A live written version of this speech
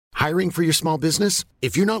Hiring for your small business?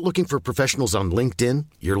 If you're not looking for professionals on LinkedIn,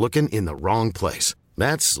 you're looking in the wrong place.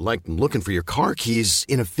 That's like looking for your car keys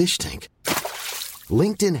in a fish tank.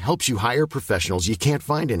 LinkedIn helps you hire professionals you can't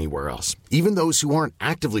find anywhere else, even those who aren't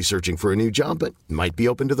actively searching for a new job but might be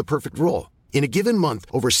open to the perfect role. In a given month,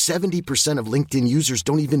 over 70% of LinkedIn users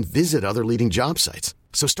don't even visit other leading job sites.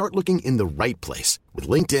 So start looking in the right place. With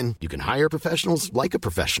LinkedIn, you can hire professionals like a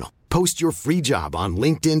professional. Post your free job on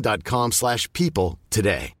linkedin.com/people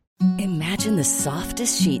today. Imagine the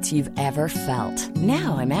softest sheets you've ever felt.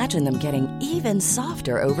 Now imagine them getting even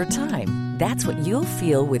softer over time. That's what you'll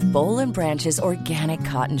feel with Boll & Branch's organic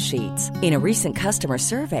cotton sheets. In a recent customer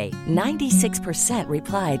survey, 96%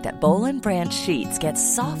 replied that Boll & Branch sheets get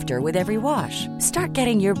softer with every wash. Start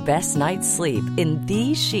getting your best night's sleep in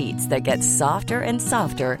these sheets that get softer and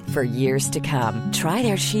softer for years to come. Try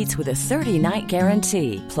their sheets with a 30-night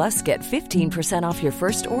guarantee. Plus, get 15% off your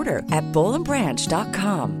first order at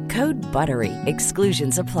bollandbranch.com. Code BUTTERY.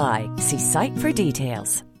 Exclusions apply. See site for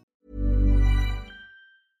details.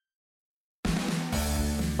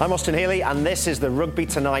 I'm Austin Healy, and this is the Rugby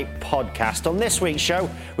Tonight podcast. On this week's show,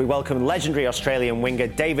 we welcome legendary Australian winger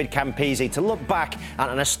David Campese to look back at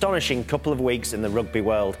an astonishing couple of weeks in the rugby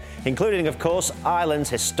world, including, of course, Ireland's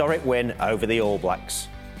historic win over the All Blacks.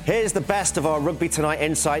 Here's the best of our Rugby Tonight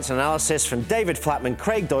insights and analysis from David Flatman,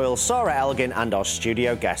 Craig Doyle, Sarah Elgin, and our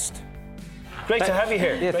studio guest. Great to have you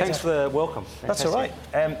here. Yeah, thanks for the welcome. That's all right.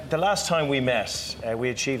 The last time we met, we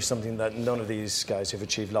achieved something that none of these guys who've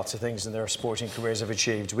achieved lots of things in their sporting careers have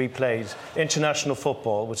achieved. We played international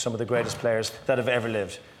football with some of the greatest players that have ever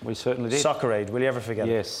lived. We certainly did. Soccer Aid, will you ever forget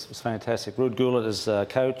it? Yes, it was fantastic. Ruud Gullit as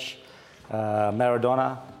coach,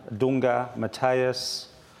 Maradona, Dunga, Mateus.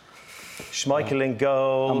 Schmeichel in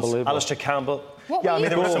goals, Unbelievable. Alistair Campbell.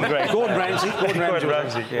 There were some great. Gordon Ramsay.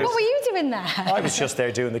 Yes. What were you doing there? I was just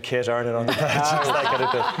there doing the kit, earning on the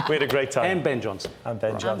bench. We had a great time. And Ben Johnson.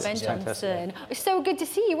 It's so good to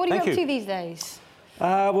see you. What are you up to these days?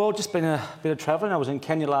 Well, just been a bit of travelling. I was in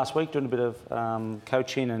Kenya last week doing a bit of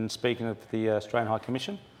coaching and speaking at the Australian High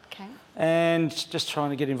Commission. Okay. And just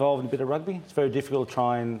trying to get involved in a bit of rugby. It's very difficult to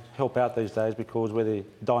try and help out these days because we're the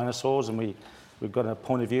dinosaurs and we've got a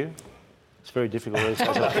point of view. It's very difficult.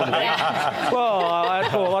 Well,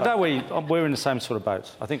 I know we're in the same sort of boat.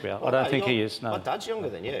 I think we are. I don't think he is. No. My dad's younger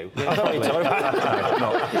than you. I thought he's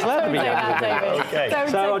allowed to be younger than me. Okay.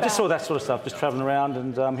 So I just saw that sort of stuff, just travelling around,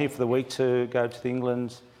 and I'm here for the week to go to the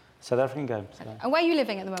England-South African game. So. And where are you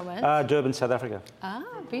living at the moment? Durban, South Africa. Ah,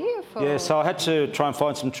 beautiful. Yeah, so I had to try and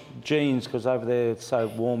find some jeans because over there it's so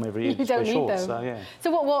warm every year. You don't need them. So, yeah. So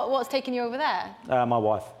what's taking you over there? My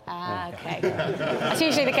wife. Okay. That's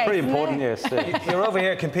usually the case. Pretty important, yes. You're over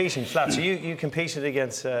here competing, Flat. So you competed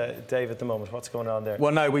against Dave at the moment. What's going on there?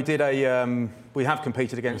 Well, no, we did we have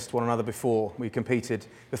competed against one another before. We competed.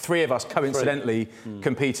 The three of us coincidentally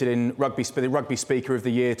competed in the Rugby Speaker of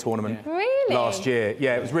the Year tournament. Really? Last year.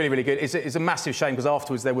 Yeah, it was really, really good. It's a massive shame because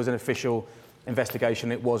afterwards there was an official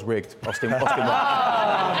investigation. It was rigged. Austin won.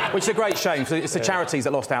 Which is a great shame. So it's the charities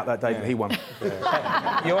that lost out that day, but he won.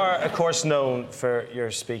 Yeah. You are, of course, known for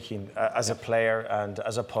your speaking as a player and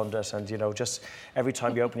as a pundit, and just every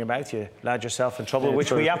time you open your mouth, you land yourself in trouble,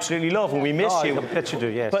 which we absolutely love, and we miss you. I bet you do,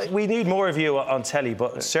 yes. But we need more of you on telly.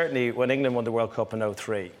 But certainly, when England won the World Cup in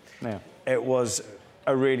 2003, it was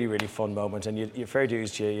a really, really fun moment, and you fair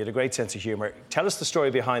dues to you. You had a great sense of humour. Tell us the story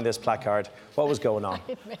behind this placard. What was going on?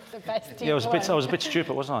 I was a bit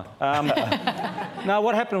stupid, wasn't I? No,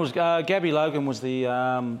 what happened was Gabby Logan was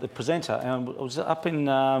the presenter, and it was up in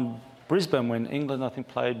Brisbane when England, I think,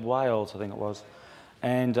 played Wales, I think it was.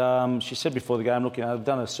 And she said before the game, look, I've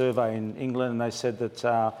done a survey in England, and they said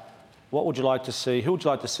that what would you like to see? Who would you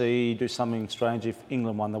like to see do something strange if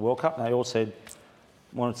England won the World Cup? And they all said,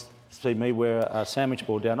 wanted to see me wear a sandwich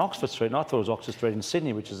board down Oxford Street, and I thought it was Oxford Street in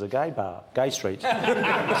Sydney, which is a gay street. So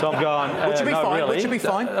I'm going, Which would be fine. really. Which would be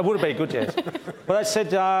fine. It would have been good, yes. But they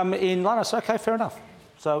said in London, I said, OK, fair enough.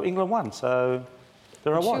 So England won, so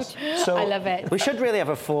there I was. So I love it. We should really have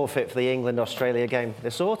a forfeit for the England-Australia game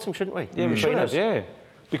this autumn, shouldn't we? Yeah, we should have, yeah.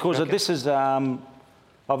 Because this is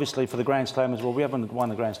obviously for the Grand Slam as well. We haven't won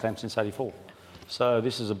the Grand Slam since '84. So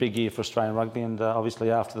this is a big year for Australian rugby, and obviously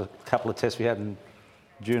after the couple of tests we had in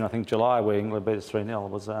June, I think July, where England beat us 3-0,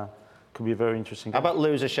 was could be a very interesting game. How about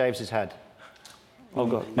loser shaves his head? Oh,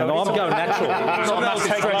 God. No, I'm going natural. How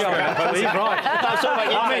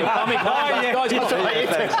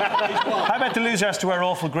about the loser has to wear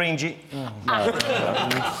awful green jeans?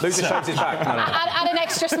 Loser shaves his back. Add an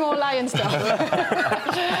extra small lion stuff.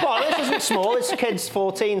 Well, this isn't small. It's kids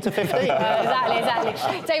 14 to 15.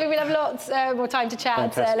 Exactly. David, we'll have lots more time to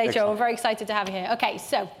chat later on. We're very excited to have you here. OK,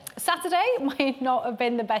 so Saturday might not have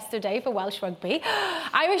been the best of day for Welsh rugby.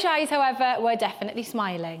 Irish eyes, however, were definitely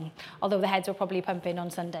smiling, although the heads were probably pumping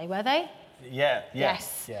on Sunday, were they? Yeah.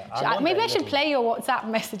 Yes. Yeah. Maybe I should play your WhatsApp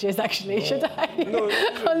messages, actually, should I?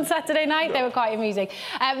 On Saturday night, they were quite amusing.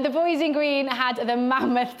 The boys in green had the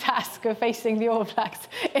mammoth task of facing the All Blacks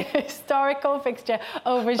in a historical fixture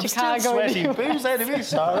over Chicago. Still sweating booze out of you,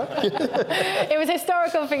 Sarah. It was a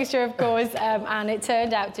historical fixture, of course, and it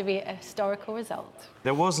turned out to be a historical result.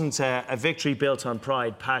 There wasn't a victory built on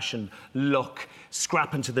pride, passion, luck,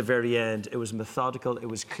 scrapping to the very end. It was methodical, it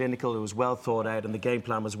was clinical, it was well thought out, and the game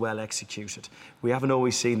plan was well executed. We haven't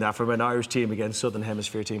always seen that from an Irish team against Southern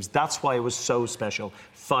Hemisphere teams. That's why it was so special.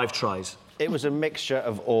 5 tries. It was a mixture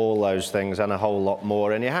of all those things and a whole lot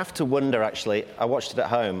more. And you have to wonder, actually, I watched it at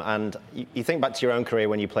home, and you think back to your own career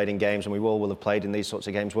when you played in games, and we all will have played in these sorts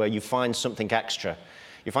of games, where you find something extra.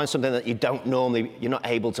 You find something that you're not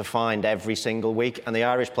able to find every single week, and the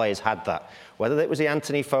Irish players had that. Whether it was the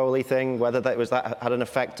Anthony Foley thing, whether that had an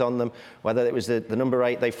effect on them, whether it was the number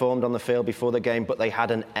 8 they formed on the field before the game, but they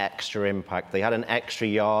had an extra impact. They had an extra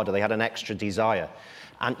yard, or they had an extra desire.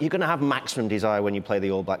 And you're going to have maximum desire when you play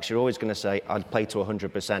the All Blacks. You're always going to say, I'd play to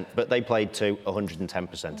 100%, but they played to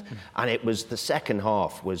 110%. And it was, the second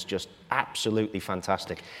half was just absolutely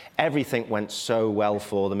fantastic. Everything went so well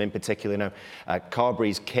for them, in particular,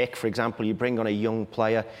 Carberry's kick, for example. You bring on a young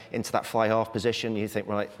player into that fly half position, you think,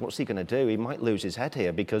 right, what's he going to do? He might lose his head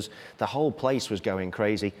here, because the whole place was going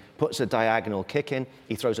crazy. Puts a diagonal kick in,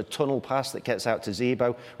 he throws a tunnel pass that gets out to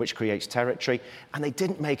Zebo, which creates territory, and they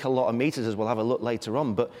didn't make a lot of metres, as we'll have a look later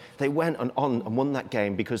on, but they went on and won that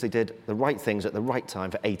game because they did the right things at the right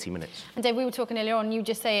time for 80 minutes. And Dave, we were talking earlier on, you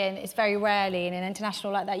just saying it's very rarely in an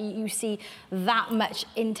international like that you see that much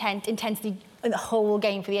intensity in the whole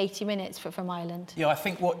game for the 80 minutes from Ireland. Yeah, I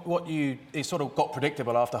think it sort of got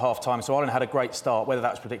predictable after half-time. So Ireland had a great start. Whether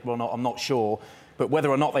that's predictable or not, I'm not sure. But whether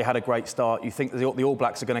or not they had a great start, you think the All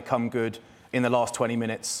Blacks are going to come good in the last 20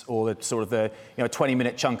 minutes, or the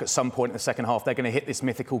 20-minute chunk at some point in the second half. They're going to hit this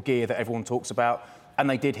mythical gear that everyone talks about. And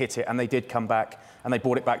they did hit it, and they did come back, and they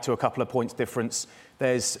brought it back to a couple of points difference.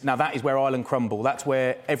 Now, that is where Ireland crumble. That's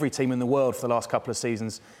where every team in the world for the last couple of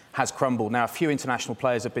seasons has crumbled. Now, a few international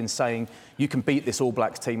players have been saying you can beat this All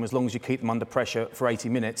Blacks team as long as you keep them under pressure for 80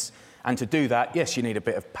 minutes. And to do that, yes, you need a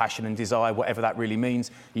bit of passion and desire, whatever that really means.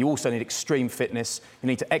 You also need extreme fitness. You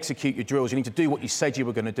need to execute your drills. You need to do what you said you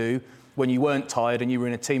were going to do when you weren't tired and you were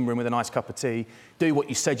in a team room with a nice cup of tea. Do what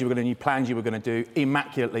you said you were going to do and you planned you were going to do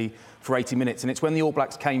immaculately for 80 minutes. And it's when the All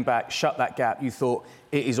Blacks came back, shut that gap, you thought,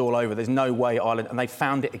 it is all over. There's no way Ireland... And they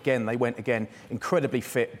found it again. They went again. Incredibly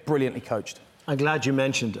fit, brilliantly coached. I'm glad you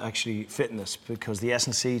mentioned, actually, fitness, because the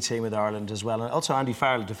S&C team with Ireland as well, and also Andy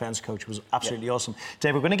Farrell, defence coach, was absolutely awesome.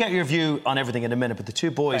 Dave, we're going to get your view on everything in a minute, but the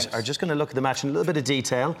two boys are just going to look at the match in a little bit of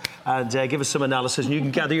detail and give us some analysis, and you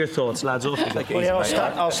can gather your thoughts, lads. Off.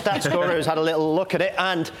 Our stats gurus had a little look at it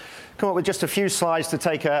and come up with just a few slides to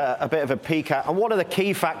take a bit of a peek at. And one of the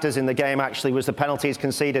key factors in the game, actually, was the penalties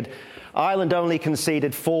conceded. Ireland only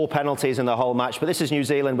conceded 4 penalties in the whole match, but this is New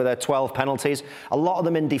Zealand with their 12 penalties, a lot of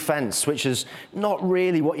them in defence, which is not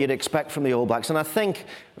really what you'd expect from the All Blacks. And I think,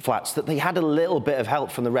 Flats, that they had a little bit of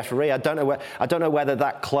help from the referee. I don't know whether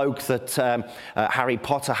that cloak that Harry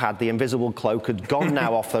Potter had, the invisible cloak, had gone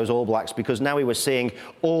now off those All Blacks, because now we were seeing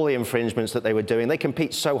all the infringements that they were doing. They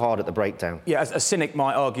compete so hard at the breakdown. Yeah, a cynic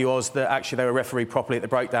might argue that actually they were refereed properly at the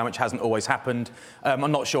breakdown, which hasn't always happened.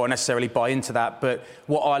 I'm not sure I necessarily buy into that, but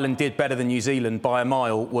what Ireland did better than New Zealand by a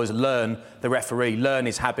mile was learn the referee, learn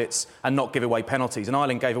his habits and not give away penalties. And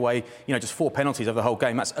Ireland gave away, just 4 penalties over the whole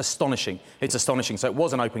game. That's astonishing. It's astonishing. So it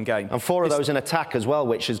was an open game. And 4 of those in attack as well,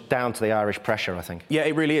 which is down to the Irish pressure, I think. Yeah,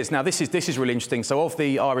 it really is. Now, this is really interesting. So of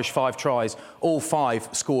the Irish 5 tries, all 5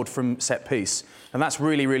 scored from set piece. And that's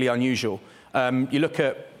really, really unusual. You look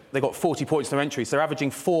at... They got 40 points to entry, so they're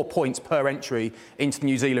averaging 4 points per entry into the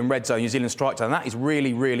New Zealand red zone, New Zealand strike zone. And that is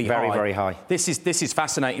really, really high. Very, very high. This is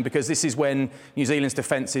fascinating, because this is when New Zealand's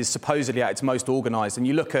defence is supposedly at its most organised. And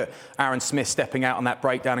you look at Aaron Smith stepping out on that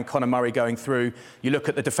breakdown and Conor Murray going through. You look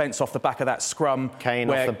at the defence off the back of that scrum. Kane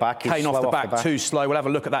off the back. Kane off the back, too slow. We'll have a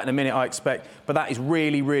look at that in a minute, I expect. But that is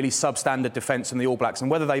really, really substandard defence from the All Blacks.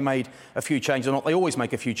 And whether they made a few changes or not, they always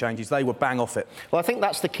make a few changes. They were bang off it. Well, I think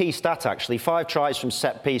that's the key stat, actually. 5 tries from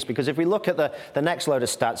set piece, because if we look at the next load of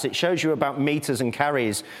stats, it shows you about metres and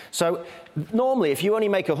carries. So normally, if you only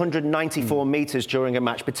make 194 metres during a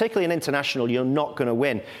match, particularly an international, you're not going to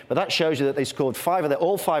win. But that shows you that they scored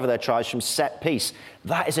all five of their tries from set piece.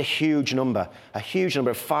 That is a huge number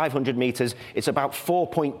of 500 metres. It's about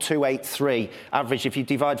 4.283 average. If you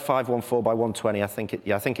divide 514 by 120, I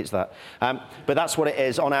think it's that. But that's what it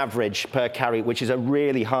is on average per carry, which is a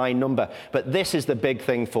really high number. But this is the big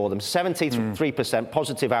thing for them: 73%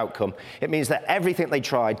 positive outcome. It means that everything they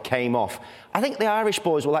tried came off. I think the Irish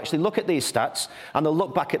boys will actually look at these stats and they'll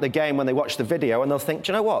look back at the game when they watch the video and they'll think,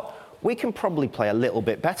 do you know what? We can probably play a little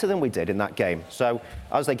bit better than we did in that game. So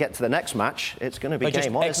as they get to the next match, it's going to be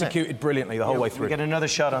game on. They just executed brilliantly the whole way through. We get another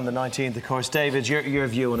shot on the 19th, of course. David, your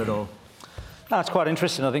view on it all? No, it's quite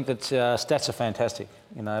interesting. I think that stats are fantastic,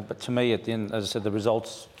 but to me, at the end, as I said, the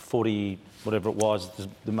results, 40, whatever it was,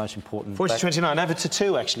 the most important. 40-29, have it to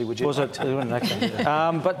 2, actually, would you? Was it? Okay.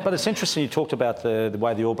 But it's interesting you talked about the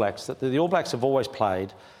way the All Blacks... The All Blacks have always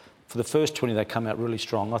played. For the first 20, they come out really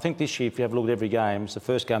strong. I think this year, if you have a look at every game, it's the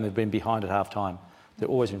first game they've been behind at half-time. They're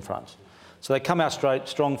always in front. So they come out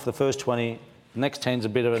strong for the first 20, the next 10's a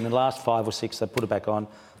bit of it, and the last 5 or 6, they put it back on.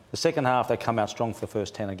 The second half, they come out strong for the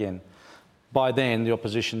first 10 again. By then, the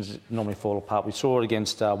oppositions normally fall apart. We saw it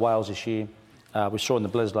against Wales this year. We saw it in the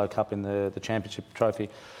Bledisloe Cup in the Championship Trophy.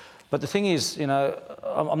 But the thing is, I'm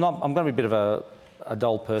going to be a bit of a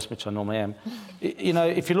dull person, which I normally am.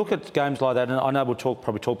 If you look at games like that, and I know we'll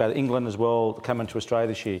probably talk about England as well, coming to Australia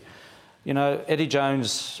this year. Eddie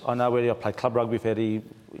Jones, I know Eddie, I played club rugby with Eddie,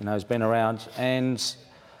 has been around. And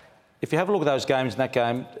if you have a look at those games in that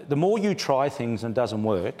game, the more you try things and it doesn't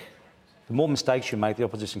work, the more mistakes you make, the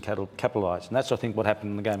opposition capitalise. And that's, I think, what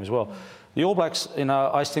happened in the game as well. The All Blacks,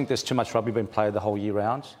 I think there's too much rugby being played the whole year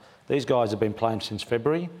round. These guys have been playing since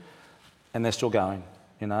February, and they're still going,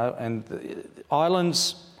 And the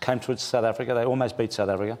Ireland's came to South Africa. They almost beat South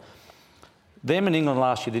Africa. Them and England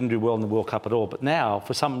last year didn't do well in the World Cup at all. But now,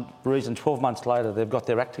 for some reason, 12 months later, they've got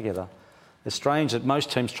their act together. It's strange that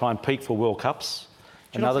most teams try and peak for World Cups.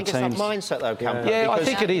 Do you not think it's that mindset, though, Campbell? Yeah, I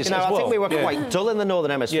think it is as well. I think we were quite dull in the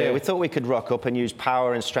Northern Hemisphere. Yeah. We thought we could rock up and use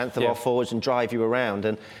power and strength of our forwards and drive you around.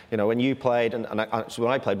 And, when you played and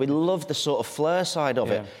when I played, we loved the sort of flair side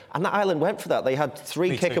of it. And that Ireland went for that. They had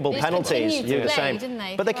 3 kickable penalties. You do the same. Didn't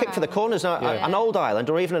they? But they kicked for the corners. Now, an old Ireland,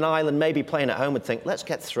 or even an Ireland maybe playing at home, would think, let's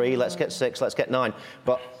get 3, let's get 6, let's get 9.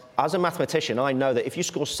 But as a mathematician, I know that if you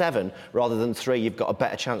score 7 rather than 3, you've got a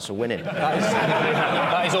better chance of winning.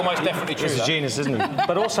 That is almost definitely true. It's a genius, isn't it?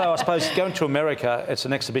 But also, I suppose, going to America, it's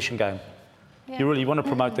an exhibition game. Yeah. You really want to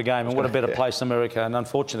promote the game, and what a better place than America. And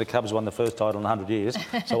unfortunately, the Cubs won the first title in 100 years,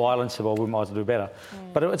 so Ireland said, well, we might as well do better.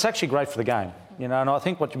 But it's actually great for the game, And I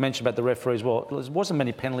think what you mentioned about the referees, well, there wasn't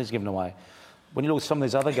many penalties given away. When you look at some of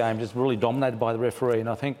these other games, it's really dominated by the referee, and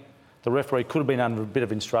I think the referee could have been under a bit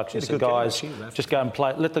of instruction. So guys, just go and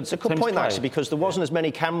play. Let the It's a good point, actually, because there wasn't as many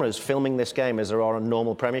cameras filming this game as there are on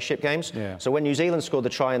normal Premiership games. Yeah. So when New Zealand scored the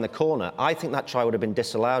try in the corner, I think that try would have been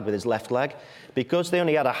disallowed with his left leg. Because they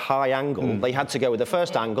only had a high angle, they had to go with the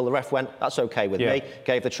first angle. The ref went, that's OK with me,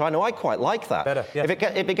 gave the try. No, I quite like that. Better, yeah.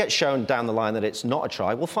 If it gets shown down the line that it's not a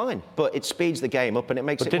try, well, fine. But it speeds the game up and it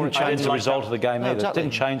makes it more exciting. It didn't change the result of the game either. Exactly. It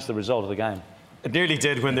didn't change the result of the game. It nearly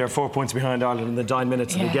did when they were 4 points behind Ireland in the 9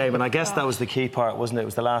 minutes of the game. And I guess that was the key part, wasn't it? It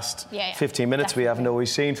was the last 15 minutes we haven't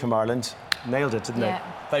always seen from Ireland. Nailed it, didn't they?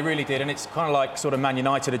 They really did. And it's kind of like sort of Man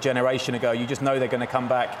United a generation ago. You just know they're going to come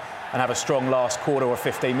back and have a strong last quarter or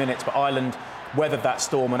 15 minutes. But Ireland weathered that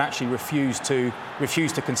storm and actually refused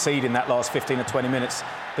to concede in that last 15 or 20 minutes.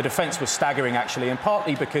 The defence was staggering, actually, and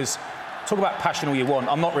partly because, talk about passion all you want,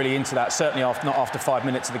 I'm not really into that, certainly not after 5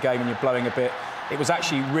 minutes of the game when you're blowing a bit. It was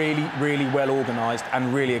actually really, really well organised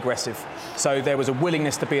and really aggressive. So there was a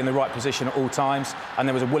willingness to be in the right position at all times, and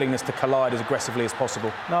there was a willingness to collide as aggressively as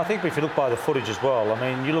possible. No, I think if you look by the footage as well, I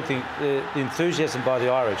mean, you look at the enthusiasm by the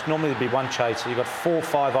Irish. Normally there'd be one chaser. You've got 4 or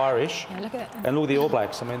 5 Irish. Yeah, look at it. And look at the All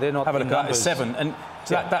Blacks. I mean, they're not. Have a look at that. It's 7. And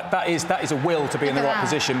so that is a will to be in the right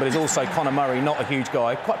position, but it's also Conor Murray, not a huge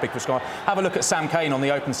guy, quite big for a guy. Have a look at Sam Cane on the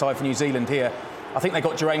open side for New Zealand here. I think they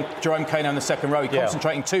got Jerome Kane on the second row. He's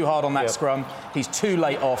concentrating too hard on that scrum. He's too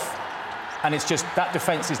late off. And it's just that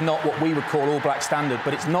defence is not what we would call All Black standard,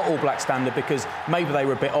 but it's not All Black standard because maybe they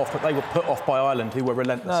were a bit off, but they were put off by Ireland, who were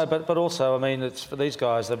relentless. No, but also, I mean, it's for these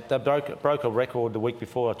guys, they broke a record the week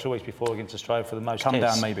before, or 2 weeks before, against Australia for the most Come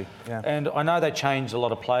tests. down, maybe. Yeah. And I know they changed a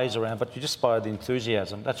lot of players around, but you just by the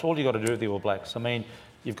enthusiasm. That's all you got to do with the All Blacks. I mean,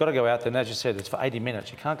 you've got to go out there, and as you said, it's for 80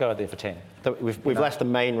 minutes. You can't go out there for 10. We've left the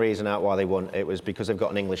main reason out why they won. It was because they've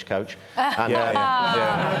got an English coach. And,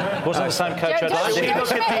 Wasn't the same coach at last year?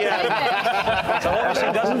 So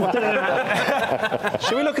obviously doesn't.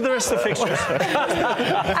 Should we look at the rest of the fixtures?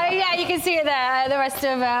 Yeah, you can see it there. The rest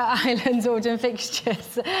of Ireland's autumn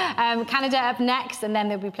fixtures. Canada up next, and then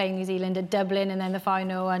they'll be playing New Zealand at Dublin, and then the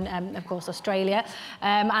final, and of course Australia.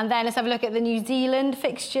 And then let's have a look at the New Zealand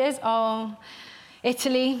fixtures. Oh,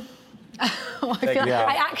 Italy.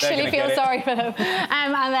 I actually feel sorry for them.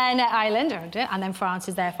 And then Ireland, and then France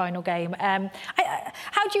is their final game.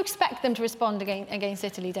 How do you expect them to respond against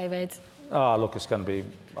Italy, David? Oh, look, it's going to be...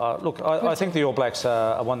 I think the All Blacks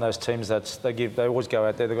are one of those teams that they always go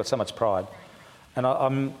out there. They've got so much pride. And I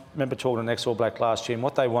remember talking to an ex-All Black last year, and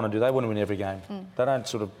what they want to do, they want to win every game. They don't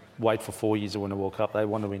sort of wait for 4 years to win a World Cup. They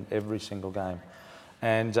want to win every single game.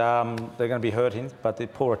 And they're going to be hurting, but the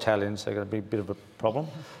poor Italians, they're going to be a bit of a problem.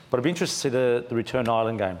 But I'd be interested to see the return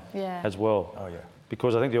Ireland game as well. Oh, yeah.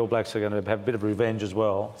 Because I think the All Blacks are going to have a bit of revenge as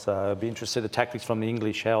well. So I'd be interested to see the tactics from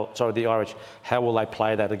the Irish. How will they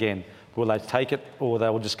play that again? Will they take it, or they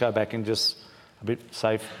will just go back and just a bit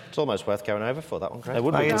safe? It's almost worth going over for that one, Chris.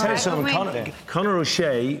 I can tell you something. Conor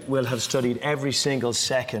O'Shea will have studied every single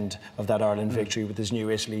second of that Ireland victory with his new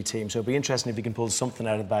Italy team. So it'll be interesting if he can pull something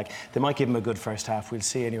out of the bag. They might give him a good first half. We'll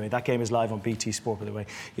see anyway. That game is live on BT Sport, by the way.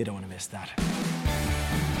 You don't want to miss that.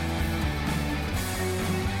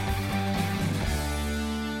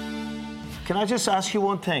 Can I just ask you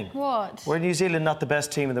one thing? What? Were New Zealand not the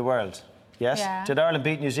best team in the world? Yes? Yeah. Did Ireland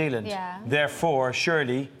beat New Zealand? Yeah. Therefore,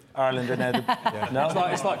 surely Ireland are now the... No?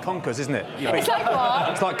 It's like conkers, isn't it? It's like what?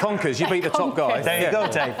 It's like conkers. You beat the top guy. There you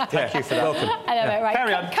go, Dave. Thank you for that. Welcome. I love it,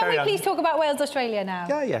 right. Can we on. please talk about Wales-Australia now?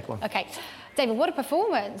 Yeah, go on. OK. David, what a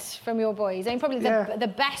performance from your boys. I mean, probably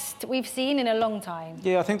the best we've seen in a long time.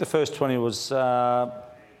 Yeah, I think the first 20 was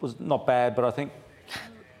not bad, but I think...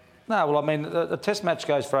 No, well, I mean, the test match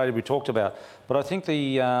goes for 80, we talked about. But I think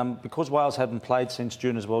because Wales hadn't played since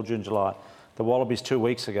June as well, June-July, the Wallabies 2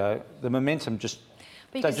 weeks ago, the momentum just...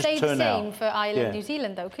 But you could say the same for Ireland, New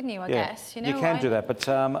Zealand, though, couldn't you, I guess? You can do that. But,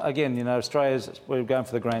 again, you know, we're going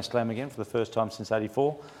for the Grand Slam again for the first time since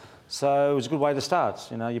 '84. So it was a good way to start.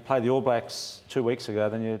 You know, you play the All Blacks 2 weeks ago,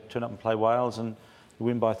 then you turn up and play Wales and you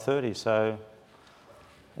win by 30. So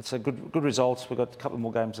it's a good result. We've got a couple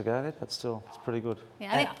more games to go there, but still, it's pretty good.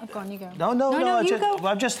 Yeah, go on, you go. No, you go. Well,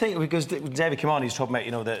 I'm just thinking, because David came on, he's talking about,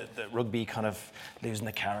 you know, the rugby kind of losing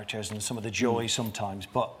the characters and some of the joy sometimes.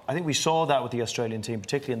 But I think we saw that with the Australian team,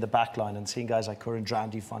 particularly in the back line, and seeing guys like Curran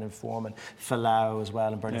Drandy finding form, and Folau as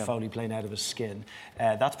well, and Bernard Foley playing out of his skin.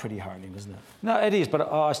 That's pretty heartening, isn't it? No, it is, but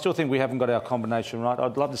I still think we haven't got our combination right.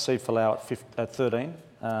 I'd love to see Folau at 13.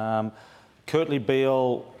 Kurtley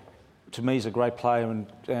Beale, to me, is a great player,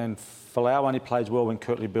 and Folau only plays well when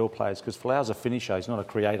Kurtley Beale plays, because Folau's a finisher, he's not a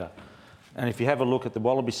creator. And if you have a look at the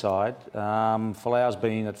Wallaby side, Folau's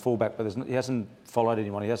been at fullback, but he hasn't followed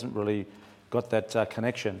anyone, he hasn't really got that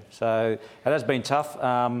connection. So it has been tough.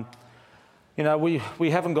 You know, we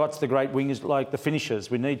haven't got the great wingers like the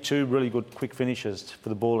finishers. We need two really good quick finishers for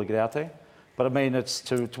the ball to get out there. But I mean, it's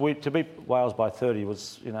to beat Wales by 30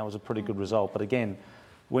 was a pretty good result. But again,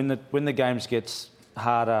 when the games gets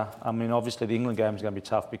harder, I mean, obviously the England game is going to be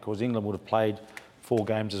tough because England would have played 4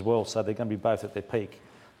 games as well, so they're going to be both at their peak.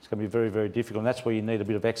 It's going to be very, very difficult, and that's where you need a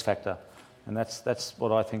bit of X factor. And that's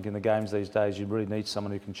what I think in the games these days. You really need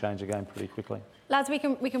someone who can change a game pretty quickly. Lads, we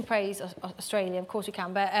can praise Australia, of course we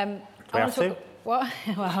can, but I want to talk. What?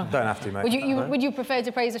 Well, don't have to, mate. Would you prefer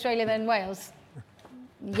to praise Australia than Wales?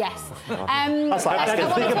 Yes. That's like asking.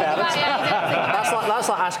 Think about it. That's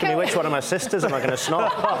like asking me which one of my sisters am I going to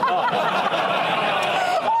snot.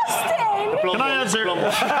 Austin! Can I answer?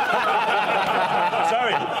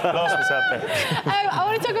 Sorry, lost myself there. I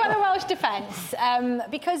want to talk about the Welsh defence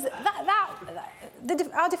because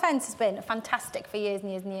our defence has been fantastic for years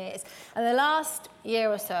and years and years. And the last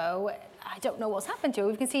year or so, I don't know what's happened to it.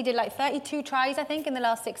 We've conceded like 32 tries, I think, in the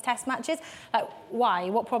last 6 test matches. Like, why?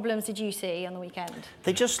 What problems did you see on the weekend?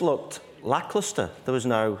 They just looked lacklustre. There was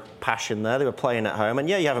no passion there. They were playing at home. And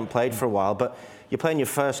yeah, you haven't played for a while, but you're playing your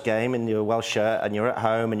first game in your Welsh shirt and you're at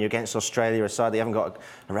home and you're against Australia, a side that you haven't got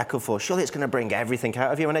a record for. Surely it's going to bring everything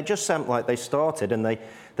out of you. And it just seemed like they started and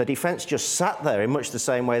the defence just sat there in much the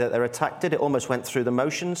same way that their attack did. It almost went through the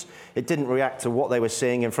motions. It didn't react to what they were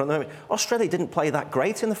seeing in front of them. Australia didn't play that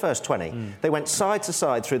great in the first 20. They went side to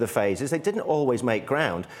side through the phases. They didn't always make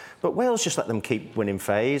ground. But Wales just let them keep winning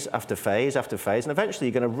phase after phase after phase. And eventually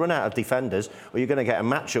you're going to run out of defenders or you're going to get a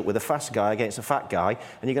matchup with a fast guy against a fat guy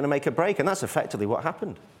and you're going to make a break. And that's effectively what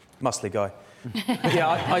happened. muscly guy.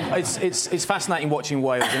 Yeah, it's fascinating watching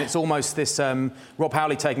Wales, and it's almost this Rob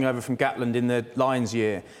Howley taking over from Gatland in the Lions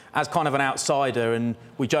year as kind of an outsider, and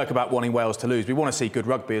we joke about wanting Wales to lose. We want to see good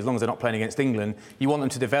rugby as long as they're not playing against England. You want them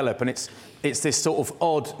to develop, and it's this sort of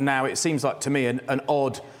odd, now it seems like to me, an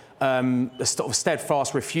odd, a sort of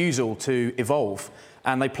steadfast refusal to evolve.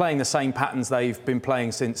 And they're playing the same patterns they've been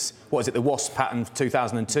playing since, the Wasp pattern of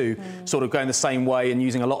 2002, sort of going the same way and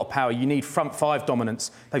using a lot of power. You need front five dominance.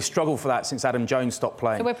 They've struggled for that since Adam Jones stopped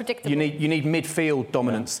playing. So we're predictable. You need midfield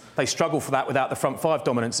dominance. Yeah. They struggle for that without the front five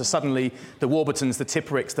dominance. So suddenly the Warburtons, the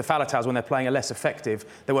Tippericks, the Falatals, when they're playing, are less effective.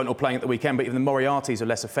 They weren't all playing at the weekend, but even the Moriartys are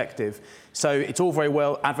less effective. So it's all very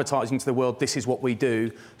well advertising to the world, this is what we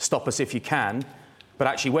do, stop us if you can. But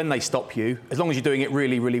actually, when they stop you, as long as you're doing it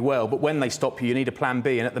really, really well, but when they stop you, you need a plan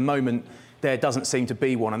B. And at the moment, there doesn't seem to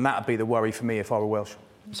be one. And that would be the worry for me if I were Welsh.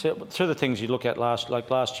 So, two of the things you look at last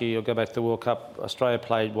year, you'll go back to the World Cup, Australia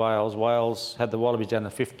played Wales. Wales had the Wallabies down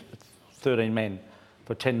to 13 men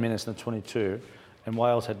for 10 minutes and 22. And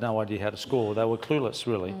Wales had no idea how to score. They were clueless,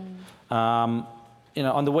 really. On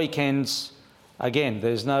the weekends, again,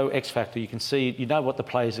 there's no X factor. You can see, you know what the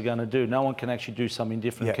players are going to do. No one can actually do something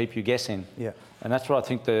different and keep you guessing. Yeah. And that's what I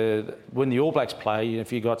think when the All Blacks play,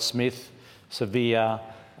 if you've got Smith, Sevilla,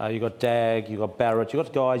 you've got Dag, you've got Barrett, you've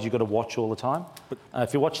got guys you've got to watch all the time.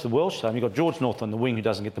 If you watch the Welsh team, you've got George North on the wing who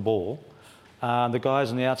doesn't get the ball. The guys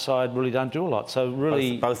on the outside really don't do a lot. So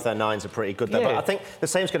really, both their nines are pretty good there. But I think the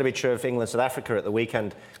same is going to be true of England, South Africa at the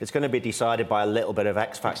weekend. It's going to be decided by a little bit of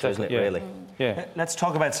X factor, isn't it? Really. Yeah. Let's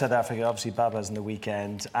talk about South Africa. Obviously, Baba's in the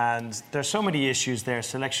weekend, and there's so many issues there.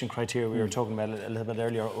 Selection criteria we were talking about a little bit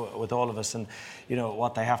earlier with all of us, and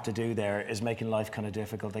what they have to do there is making life kind of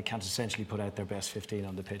difficult. They can't essentially put out their best 15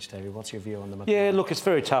 on the pitch. David, what's your view on them? Yeah, look, it's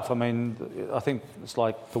very tough. I mean, I think it's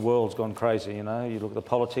like the world's gone crazy. You look at the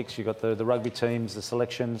politics. You've got the rugby teams, the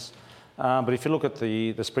selections. But if you look at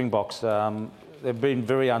the Springboks, they've been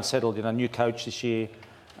very unsettled. New coach this year.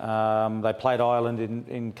 They played Ireland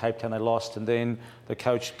in Cape Town, they lost, and then the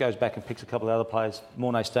coach goes back and picks a couple of other players.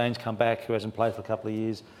 Mornay Staines come back, who hasn't played for a couple of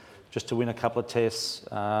years, just to win a couple of tests.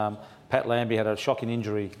 Pat Lambie had a shocking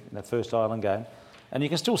injury in that first Ireland game. And you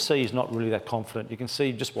can still see he's not really that confident. You can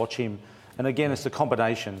see, just watch him. And again, it's the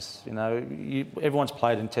combinations. Everyone's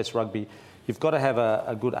played in Test rugby. You've got to have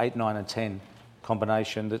a good 8, 9 and 10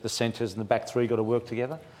 combination, that the centres and the back three got to work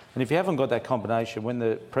together. And if you haven't got that combination, when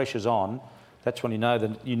the pressure's on, that's when you know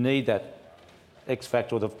that you need that X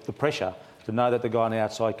factor, or the pressure, to know that the guy on the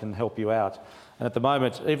outside can help you out. And at the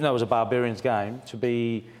moment, even though it was a Barbarians game, to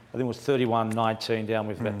be, I think it was 31-19 down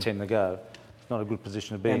with about 10 to go, it's not a good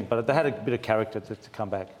position to be in. But they had a bit of character to come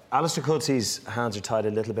back. Alistair Coetzee's hands are tied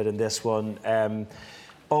a little bit in this one.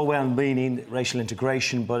 All well meaning racial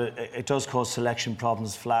integration, but it does cause selection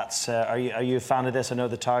problems, Flats. Are you a fan of this? I know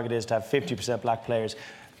the target is to have 50% black players.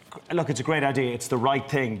 Look, it's a great idea. It's the right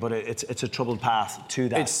thing, but it's a troubled path to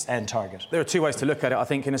that end target. There are two ways to look at it. I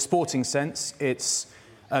think in a sporting sense, it's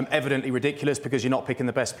evidently ridiculous because you're not picking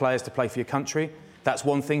the best players to play for your country. That's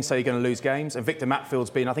one thing, so you're going to lose games. And Victor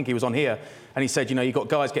Matfield's been, I think he was on here, and he said, you've got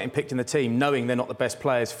guys getting picked in the team knowing they're not the best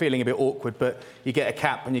players, feeling a bit awkward, but you get a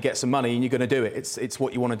cap and you get some money and you're going to do it. It's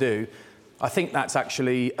what you want to do. I think that's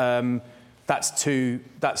actually...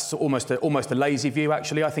 That's almost a lazy view,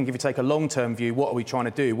 actually. I think if you take a long-term view, what are we trying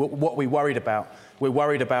to do? What are we worried about? We're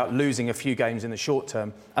worried about losing a few games in the short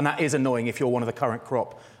term, and that is annoying if you're one of the current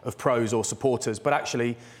crop of pros or supporters. But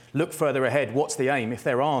actually, look further ahead. What's the aim? If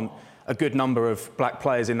there aren't a good number of black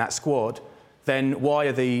players in that squad, then why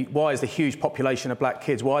is the huge population of black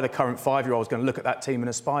kids, why are the current 5-year-olds going to look at that team and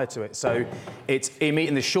aspire to it? So it's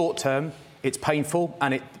in the short term, it's painful,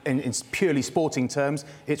 and in purely sporting terms,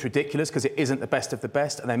 it's ridiculous because it isn't the best of the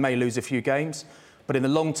best, and they may lose a few games. But in the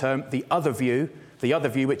long term, the other view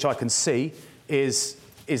which I can see is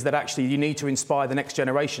that actually you need to inspire the next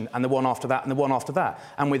generation, and the one after that, and the one after that.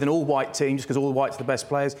 And with an all-white team, just because all whites are the best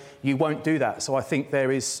players, you won't do that. So I think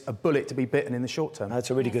there is a bullet to be bitten in the short term. That's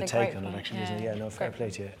a really good take on it, actually, isn't it? Yeah, no, fair play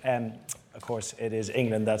to you. Of course, it is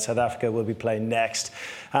England that South Africa will be playing next.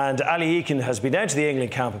 And Ali Eakin has been down to the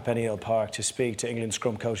England camp at Penny Hill Park to speak to England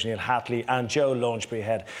scrum coach Neil Hatley and Joe Launchbury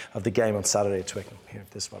ahead of the game on Saturday at Twickenham. Here,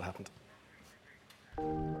 this is what happened.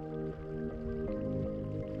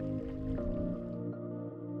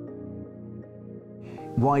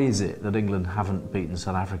 Why is it that England haven't beaten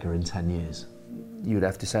South Africa in 10 years? You'd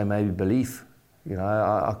have to say maybe belief.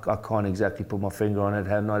 I can't exactly put my finger on it,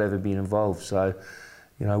 have not ever been involved. So,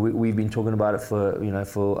 we've been talking about it for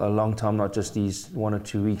a long time, not just these 1 or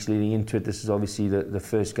 2 weeks leading into it. This is obviously the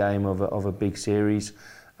first game of a big series,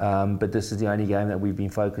 but this is the only game that we've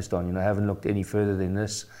been focused on. I haven't looked any further than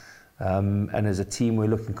this. And as a team, we're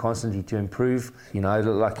looking constantly to improve. You know,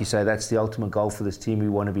 like you say, that's the ultimate goal for this team. We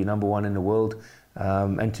want to be number one in the world.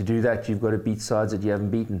 And to do that, you've got to beat sides that you haven't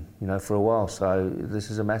beaten, you know, for a while. So this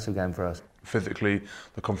is a massive game for us. Physically,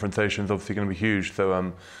 the confrontation is obviously going to be huge.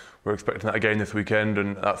 So we're expecting that again this weekend,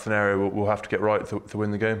 and that's an area we'll have to get right to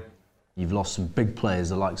win the game. You've lost some big players,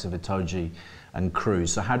 the likes of Itoje and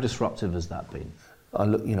Cruz. So how disruptive has that been?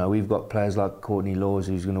 Look, you know, we've got players like Courtney Lawes,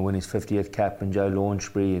 who's going to win his 50th cap, and Joe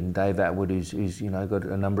Launchbury and Dave Atwood, who's you know, got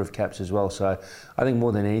a number of caps as well. So I think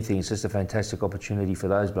more than anything, it's just a fantastic opportunity for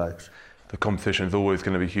those blokes. The competition is always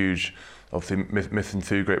going to be huge. Obviously, missing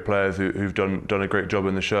two great players who've done a great job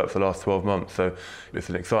in the shirt for the last 12 months. So it's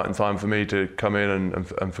an exciting time for me to come in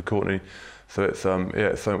and for Courtney. So it's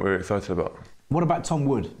it's something we're excited about. What about Tom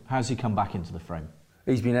Wood? How's he come back into the frame?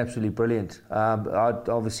 He's been absolutely brilliant. I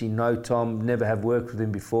obviously know Tom, never have worked with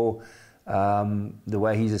him before. The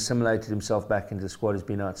way he's assimilated himself back into the squad has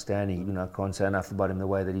been outstanding. You know, I can't say enough about him, the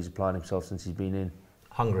way that he's applied himself since he's been in.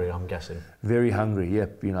 Hungry, I'm guessing. Very hungry,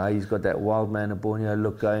 yep. You know, he's got that wild man of Borneo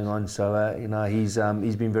look going on. So, you know, he's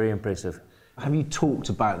been very impressive. Have you talked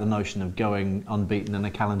about the notion of going unbeaten in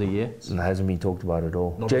a calendar year? No, it hasn't been talked about at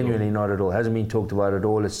all. Not Genuinely at all. not at all. Hasn't been talked about at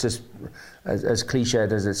all. It's just, as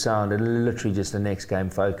cliched as it sounds, it's literally just the next game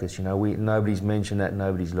focus. You know, nobody's mentioned that,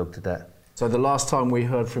 nobody's looked at that. So the last time we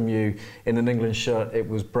heard from you in an England shirt, it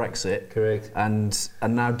was Brexit. Correct. And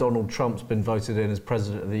now Donald Trump's been voted in as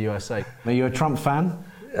president of the USA. Are you a Trump fan?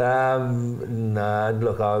 No,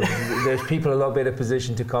 look, there's people a lot better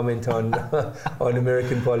positioned to comment on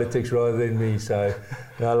American politics rather than me. So,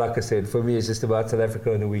 no, like I said, for me, it's just about South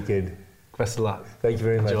Africa on the weekend. Best of luck. Thank you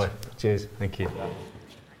very much. Enjoy. Cheers. Thank you.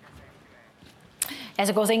 Yes,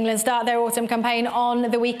 of course, England start their autumn campaign on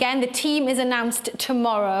the weekend. The team is announced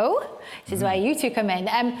tomorrow. This is where you two come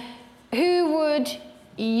in. Who would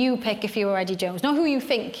you pick if you were Eddie Jones? Not who you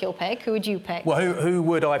think you'll pick. Who would you pick? Well, who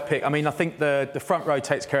would I pick? I mean, I think the front row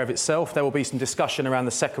takes care of itself. There will be some discussion around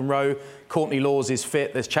the second row. Courtney Lawes is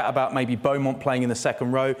fit. There's chat about maybe Beaumont playing in the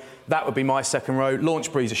second row. That would be my second row.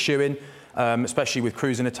 Launchbury's a shoo-in. Especially with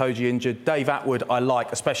Cruz and Itoje injured. Dave Atwood I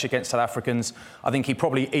like, especially against South Africans. I think he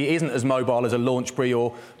isn't as mobile as a Launchbury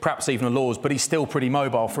or perhaps even a Lawes, but he's still pretty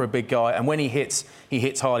mobile for a big guy. And when he hits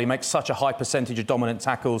hard. He makes such a high percentage of dominant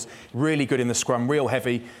tackles. Really good in the scrum, real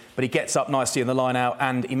heavy. But he gets up nicely in the line out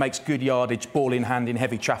and he makes good yardage, ball in hand in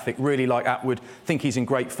heavy traffic. Really like Atwood. Think he's in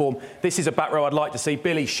great form. This is a back row I'd like to see.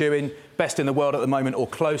 Billy shoo-in, best in the world at the moment or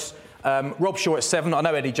close. Rob Shaw at 7. I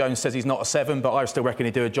know Eddie Jones says he's not a 7, but I still reckon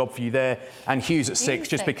he'd do a job for you there. And Hughes at 6,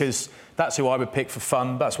 just because that's who I would pick for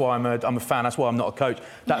fun. That's why I'm a fan. That's why I'm not a coach.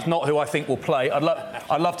 That's not who I think will play. I'd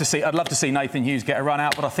love to see Nathan Hughes get a run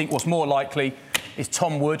out, but I think what's more likely is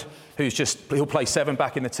Tom Wood, he'll play 7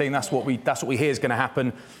 back in the team. That's what we hear is going to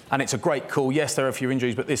happen, and it's a great call. Yes, there are a few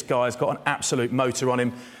injuries, but this guy's got an absolute motor on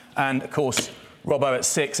him, and of course, Robbo at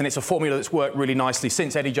 6, and it's a formula that's worked really nicely.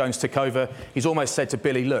 Since Eddie Jones took over, he's almost said to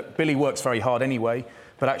Billy, look, Billy works very hard anyway,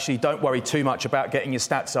 but actually don't worry too much about getting your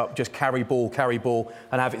stats up, just carry ball,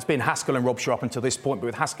 and it's been Haskell and Rob Shaw up until this point, but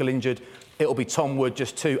with Haskell injured, it'll be Tom Wood,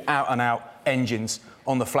 just 2 out-and-out engines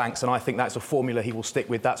on the flanks, and I think that's a formula he will stick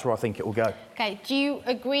with. That's where I think it will go. OK, do you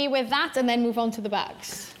agree with that, and then move on to the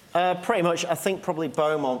backs? Pretty much. I think probably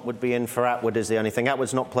Beaumont would be in for Atwood is the only thing.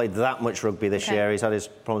 Atwood's not played that much rugby this year. He's had his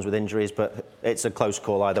problems with injuries, but it's a close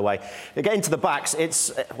call either way. Getting to the backs,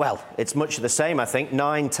 it's much of the same, I think.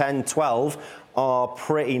 9, 10, 12 are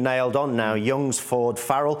pretty nailed on now. Youngs, Ford,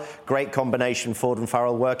 Farrell. Great combination, Ford and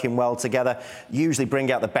Farrell working well together. Usually bring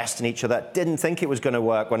out the best in each other. Didn't think it was going to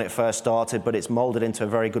work when it first started, but it's moulded into a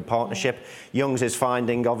very good partnership. Youngs is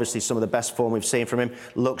finding, obviously, some of the best form we've seen from him.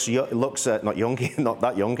 Looks not young, not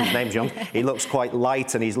that young, his name's Young. He looks quite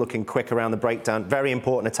light and he's looking quick around the breakdown. Very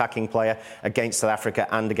important attacking player against South Africa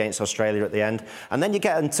and against Australia at the end. And then you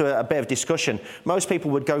get into a bit of discussion. Most people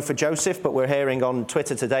would go for Joseph, but we're hearing on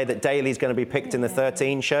Twitter today that Daly's going to be picked in the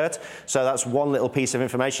 13 shirt, so that's one little piece of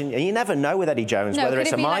information. And you never know with Eddie Jones whether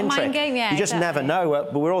it's a mind trick. Game? Yeah, you just never know.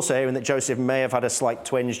 But we're also hearing that Joseph may have had a slight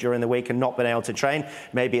twinge during the week and not been able to train.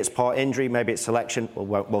 Maybe it's part injury, maybe it's selection.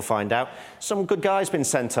 We'll find out. Some good guys been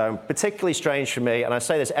sent home. Particularly strange for me, and I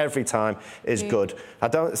say this every time, is Good. I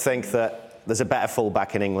don't think that there's a better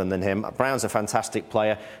fullback in England than him. Brown's a fantastic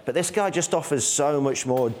player, but this guy just offers so much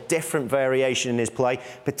more different variation in his play,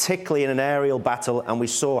 particularly in an aerial battle, and we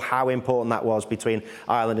saw how important that was between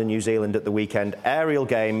Ireland and New Zealand at the weekend. Aerial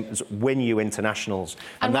games win you internationals,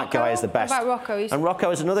 and that guy is the best. What about Rocco? And Rocco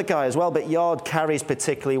is another guy as well, but Yard carries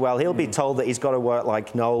particularly well. He'll be told that he's got to work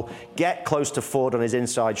like Noel, get close to Ford on his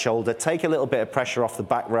inside shoulder, take a little bit of pressure off the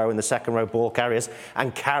back row and the second row ball carriers,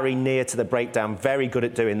 and carry near to the breakdown. Very good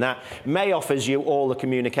at doing that. May offers you all the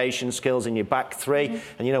communication skills in your back three,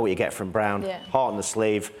 and you know what you get from Brown. Heart on the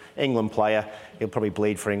sleeve, England player. He'll probably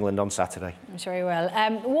bleed for England on Saturday. I'm sure he will.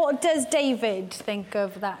 What does David think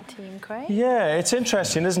of that team, Craig? Yeah, it's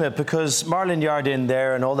interesting, isn't it? Because Marlon Yard in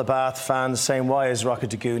there and all the Bath fans saying, why is Rocket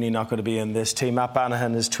Duguni not going to be in this team? Matt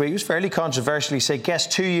Banahan, his tweet was fairly controversial. He said, guess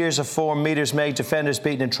 2 years of form, metres made, defenders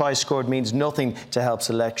beaten and tries scored means nothing to help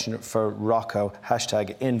selection for Rocco.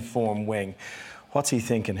 Hashtag inform wing. What's he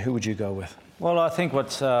thinking? Who would you go with? Well, I think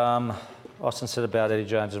what Austin said about Eddie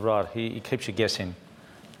Jones is right. He keeps you guessing.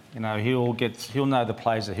 You know, he'll know the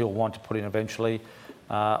players that he'll want to put in eventually.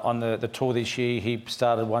 On the tour this year, he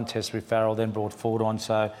started one test with Farrell, then brought Ford on.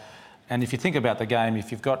 So, and if you think about the game,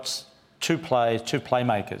 if you've got two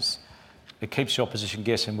playmakers, it keeps the opposition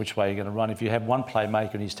guessing which way you're going to run. If you have one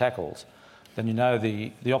playmaker in his tackles, then you know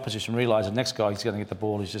the opposition realises the next guy is going to get the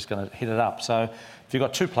ball, he's just going to hit it up. So if you've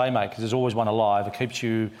got two playmakers, there's always one alive. It keeps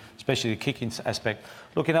you, especially the kicking aspect.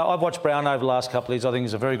 Look, you know, I've watched Brown over the last couple of years. I think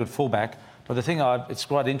he's a very good fullback. But the thing it's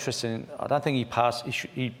quite interesting, I don't think he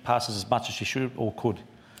passes as much as he should or could.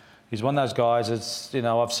 He's one of those guys that's, you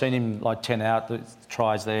know, I've seen him like 10 out, the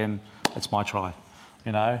tries there, and it's my try,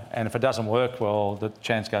 you know. And if it doesn't work, well, the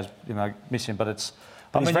chance goes, you know, missing. But it's...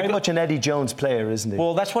 But he's very much an Eddie Jones player, isn't he?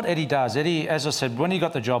 Well, that's what Eddie does. Eddie, as I said, when he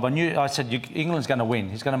got the job, I said, England's going to win.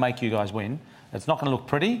 He's going to make you guys win. It's not going to look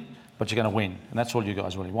pretty, but you're going to win. And that's all you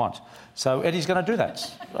guys really want. So Eddie's going to do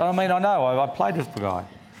that. I mean, I know. I played with the guy.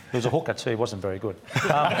 He was a hooker too. He wasn't very good.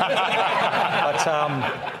 No,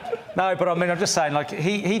 but I mean, I'm just saying, like,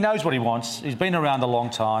 he knows what he wants. He's been around a long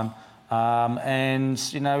time, and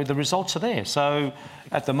you know the results are there. So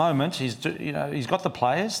at the moment, he's got the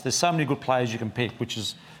players. There's so many good players you can pick, which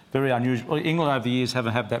is very unusual. England over the years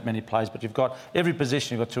haven't had that many players, but you've got every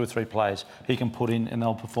position. You've got 2 or 3 players he can put in, and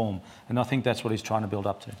they'll perform. And I think that's what he's trying to build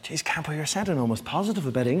up to. Jeez, Campo, you're sounding almost positive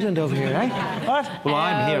about England over here, eh? What? Well,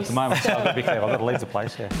 I'm here at the moment, so I've got to be careful. I've got to leave the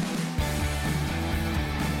place here.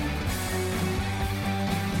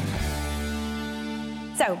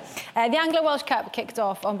 So, the Anglo-Welsh Cup kicked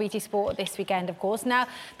off on BT Sport this weekend, of course. Now,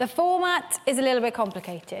 the format is a little bit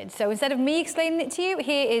complicated. So instead of me explaining it to you,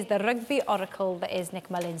 here is the rugby oracle that is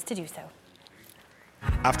Nick Mullins to do so.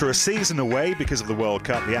 After a season away because of the World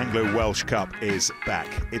Cup, the Anglo-Welsh Cup is back.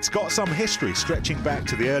 It's got some history stretching back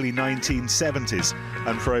to the early 1970s,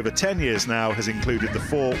 and for over 10 years now has included the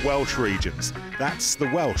 4 Welsh regions. That's the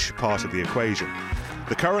Welsh part of the equation.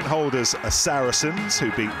 The current holders are Saracens,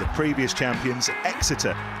 who beat the previous champions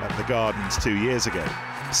Exeter at the Gardens 2 years ago.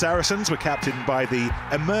 Saracens were captained by the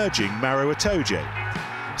emerging Maro Itoje.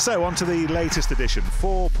 So on to the latest edition,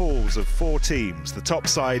 4 pools of 4 teams, the top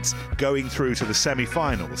sides going through to the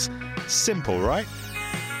semi-finals. Simple, right?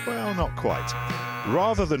 Well, not quite.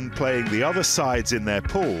 Rather than playing the other sides in their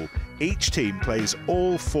pool, each team plays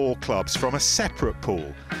all 4 clubs from a separate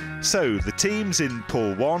pool. So the teams in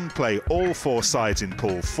Pool 1 play all 4 sides in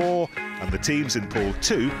Pool 4, and the teams in Pool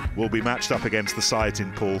 2 will be matched up against the sides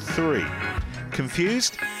in Pool 3.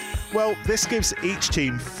 Confused? Well, this gives each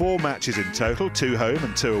team 4 matches in total, 2 home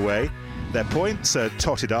and 2 away. Their points are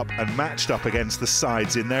totted up and matched up against the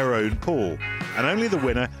sides in their own pool, and only the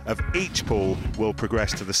winner of each pool will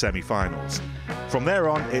progress to the semi-finals. From there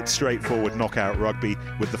on, it's straightforward knockout rugby,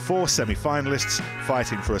 with the 4 semi-finalists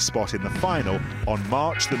fighting for a spot in the final on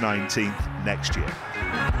March the 19th next year.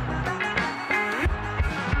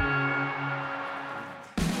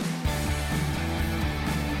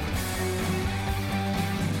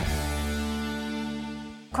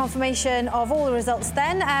 Confirmation of all the results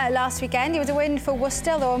then. Last weekend, it was a win for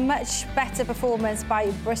Worcester, though a much better performance by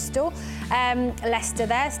Bristol. Leicester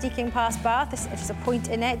there, sneaking past Bath. There's just a point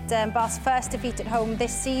in it. Bath's first defeat at home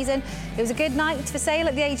this season. It was a good night for Sale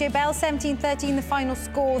at the AJ Bell, 17-13 the final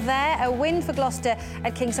score there. A win for Gloucester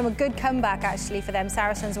at Kingston, a good comeback actually for them.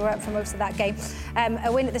 Saracens were up for most of that game.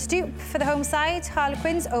 A win at the Stoop for the home side,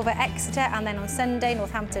 Harlequins over Exeter, and then on Sunday,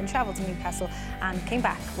 Northampton travelled to Newcastle and came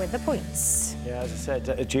back with the points. Yeah, as I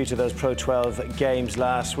said, due to those Pro 12 games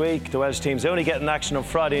last week, the Welsh team's only getting action on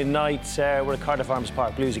Friday night. We're at Cardiff Arms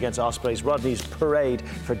Park, Blues against Ospreys, Rodney's Parade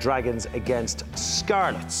for Dragons against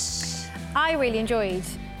Scarlets. I really enjoyed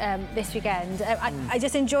this weekend. I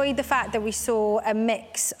just enjoyed the fact that we saw a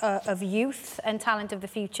mix of youth and talent of the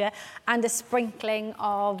future and a sprinkling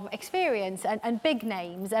of experience and big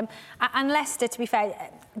names. And Leicester, to be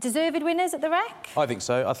fair, deserved winners at the Rec? I think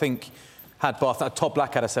so. I think had Bath, Todd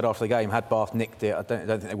Blackadder said after the game, had Bath nicked it, I don't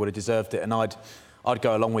think they would have deserved it, and I'd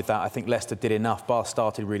go along with that. I think Leicester did enough. Bath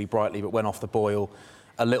started really brightly but went off the boil.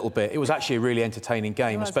 a little bit. It was actually a really entertaining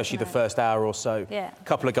game, especially the first hour or so. Yeah. A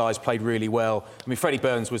couple of guys played really well. I mean, Freddie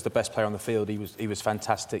Burns was the best player on the field. He was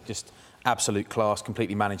fantastic, just absolute class,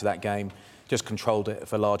 completely managed that game, just controlled it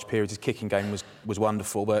for large periods. His kicking game was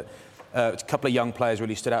wonderful, but a couple of young players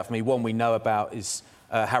really stood out for me. One we know about is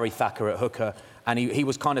Harry Thacker at hooker, and he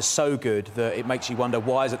was kind of so good that it makes you wonder,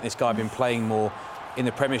 why hasn't this guy been playing more in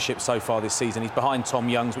the Premiership so far this season? He's behind Tom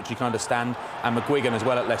Youngs, which you can understand, and McGuigan as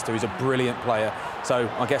well at Leicester. He's a brilliant player. So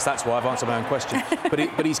I guess that's why I've answered my own question.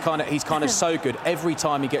 But he's kind of so good. Every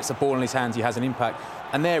time he gets the ball in his hands, he has an impact.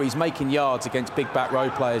 And there he's making yards against big back row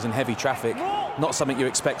players in heavy traffic. Not something you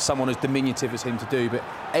expect someone as diminutive as him to do, but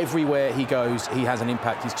everywhere he goes, he has an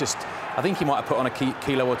impact. He's just, I think he might have put on a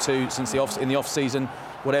kilo or two since in the off-season.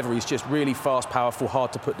 Whatever, he's just really fast, powerful,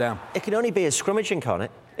 hard to put down. It can only be his scrummaging, can't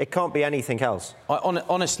it? It can't be anything else.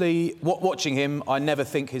 Honestly, watching him, I never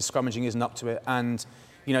think his scrummaging isn't up to it. And,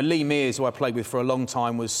 you know, Lee Mears, who I played with for a long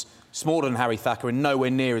time, was smaller than Harry Thacker and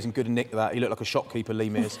nowhere near as good a nick that. He looked like a shopkeeper, Lee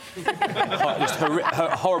Mears. Just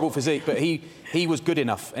horrible physique, but he was good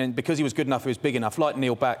enough. And because he was good enough, he was big enough. Like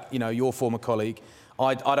Neil Back, you know, your former colleague,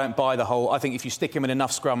 I don't buy the whole... I think if you stick him in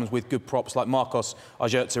enough scrums with good props like Marcos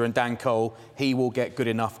Arjertza and Dan Cole, he will get good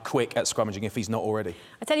enough quick at scrummaging if he's not already.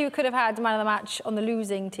 I tell you, we could have had man of the match on the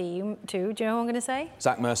losing team too. Do you know who I'm going to say?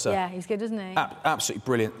 Zach Mercer. Yeah, he's good, isn't he? Absolutely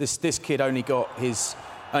brilliant. This kid only got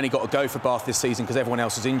a go for Bath this season because everyone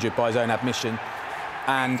else was injured by his own admission.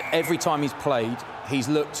 And every time he's played, he's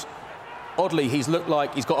looked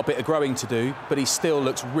like he's got a bit of growing to do, but he still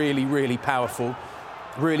looks really, really powerful.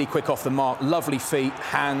 Really quick off the mark, lovely feet,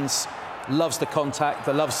 hands, loves the contact,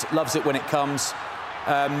 loves it when it comes.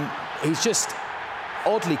 He's just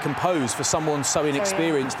oddly composed for someone so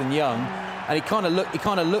inexperienced and young, and he kind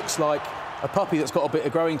of looks like a puppy that's got a bit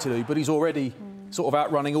of growing to do, but he's already sort of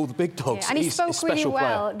outrunning all the big dogs. Yeah. And he spoke really well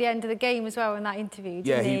player. at the end of the game as well in that interview.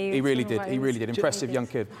 Yeah, he really did. He really did. Impressive young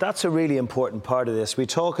kid. That's a really important part of this. We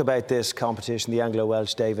talk about this competition, the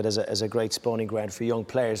Anglo-Welsh, David, as a great spawning ground for young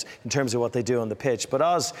players in terms of what they do on the pitch. But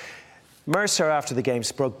Mercer, after the game,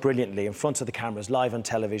 spoke brilliantly in front of the cameras, live on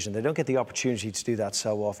television. They don't get the opportunity to do that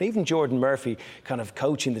so often. Even Jordan Murphy, kind of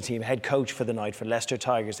coaching the team, head coach for the night for Leicester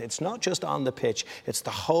Tigers. It's not just on the pitch, it's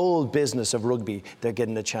the whole business of rugby they're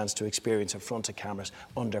getting the chance to experience in front of cameras,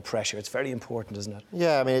 under pressure. It's very important, isn't it?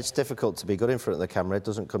 Yeah, I mean, it's difficult to be good in front of the camera. It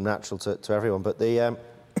doesn't come natural to everyone, but the...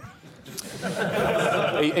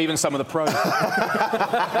 Even some of the pros.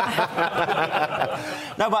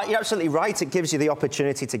 No, but you're absolutely right. It gives you the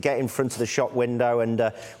opportunity to get in front of the shop window,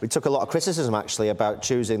 and we took a lot of criticism, actually, about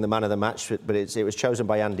choosing the man of the match, but it was chosen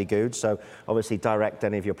by Andy Goode, so obviously direct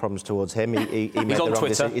any of your problems towards him. He made on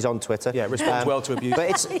Twitter. He's on Twitter. Yeah, responds well to abuse.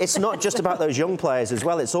 But it's not just about those young players as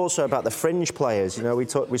well, it's also about the fringe players. You know,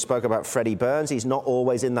 we spoke about Freddie Burns. He's not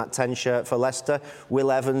always in that 10 shirt for Leicester.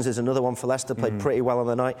 Will Evans is another one for Leicester, played pretty well on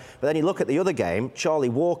the night. But then you look at the other game, Charlie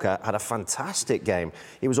Walker had a fantastic game.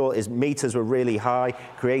 His metres were really high,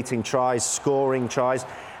 creating tries, scoring tries.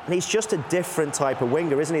 And he's just a different type of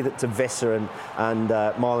winger, isn't he, to Visser and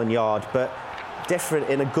Marlon Yard, but different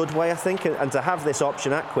in a good way, I think. And to have this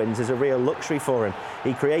option at Quins is a real luxury for him.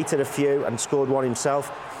 He created a few and scored one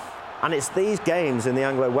himself. And it's these games in the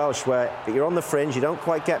Anglo-Welsh where you're on the fringe, you don't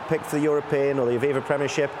quite get picked for the European or the Aviva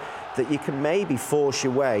Premiership, that you can maybe force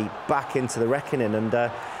your way back into the reckoning.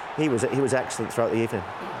 And he was excellent throughout the evening.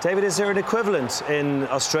 David, is there an equivalent in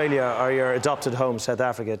Australia or your adopted home, South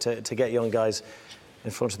Africa, to get young guys in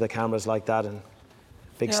front of the cameras like that and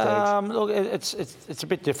big stage? Look, it's a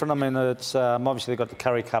bit different. I mean, it's obviously they've got the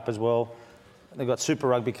Curry Cup as well. They've got Super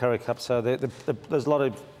Rugby Curry Cup, so there's a lot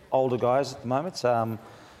of older guys at the moment.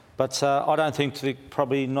 But I don't think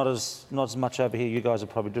probably not as much over here. You guys are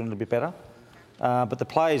probably doing a little bit better. But the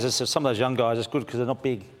players, some of those young guys, it's good because they're not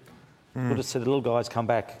big. Good to see the little guys come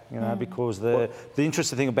back, you know, because the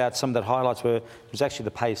interesting thing about some of that highlights was actually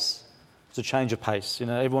the pace. It's a change of pace. You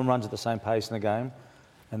know, everyone runs at the same pace in the game,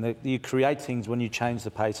 and you create things when you change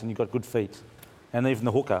the pace and you've got good feet. And even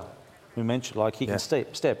the hooker, we mentioned, like he can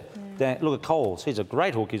step. Down. Look at Coles. He's a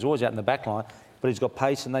great hooker. He's always out in the back line, but he's got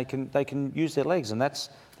pace and they can use their legs, and that's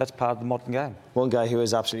part of the modern game. One guy who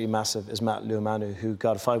is absolutely massive is Matt Luamanu, who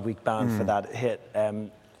got a 5-week ban for that hit.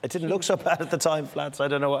 It didn't look so bad at the time, Flats. I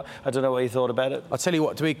don't know what you thought about it. I'll tell you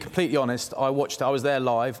what, to be completely honest, I watched it, I was there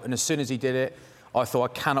live, and as soon as he did it, I thought,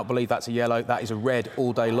 I cannot believe that's a yellow, that is a red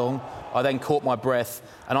all day long. I then caught my breath,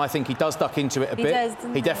 and I think he does duck into it a bit.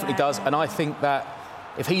 He definitely does, and I think that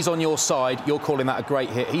if he's on your side, you're calling that a great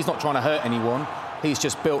hit. He's not trying to hurt anyone. He's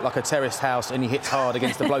just built like a terraced house, and he hits hard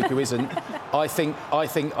against the bloke who isn't. I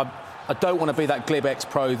don't want to be that glib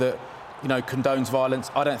ex-pro that, you know, condones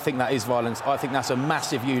violence. I don't think that is violence. I think that's a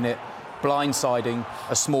massive unit blindsiding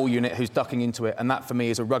a small unit who's ducking into it, and that for me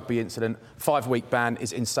is a rugby incident. 5-week ban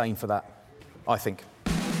is insane for that, I think.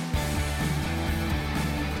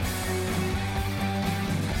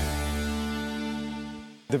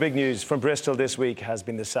 The big news from Bristol this week has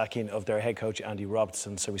been the sacking of their head coach, Andy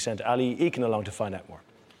Robertson. So we sent Ali Eakin along to find out more.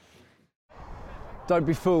 Don't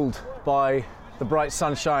be fooled by the bright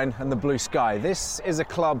sunshine and the blue sky. This is a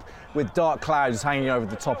club with dark clouds hanging over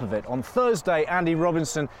the top of it. On Thursday, Andy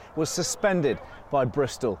Robertson was suspended by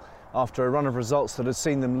Bristol after a run of results that had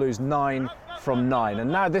seen them lose 9 from 9. And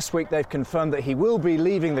now this week they've confirmed that he will be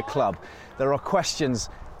leaving the club. There are questions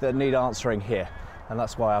that need answering here, and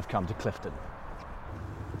that's why I've come to Clifton.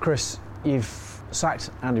 Chris, you've sacked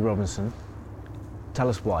Andy Robertson. Tell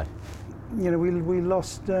us why. You know, we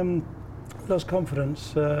lost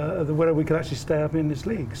confidence whether we could actually stay up in this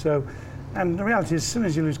league. So, and the reality is, as soon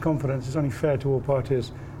as you lose confidence, it's only fair to all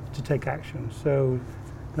parties to take action. So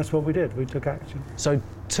that's what we did. We took action. So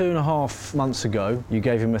 2.5 months ago, you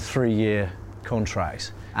gave him a 3-year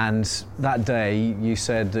contract, and that day you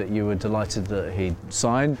said that you were delighted that he'd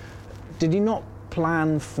signed. Did you not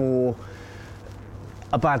plan for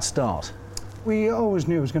a bad start? We always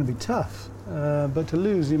knew it was going to be tough, but to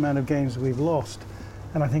lose the amount of games we've lost,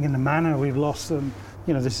 and I think in the manner we've lost them,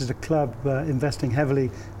 you know, this is a club investing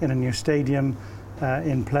heavily in a new stadium,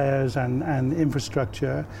 in players and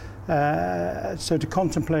infrastructure. So to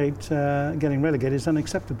contemplate getting relegated is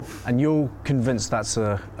unacceptable. And you're convinced that's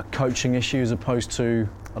a coaching issue as opposed to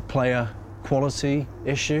a player quality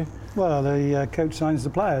issue? Well, the coach signs the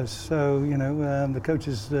players, so you know the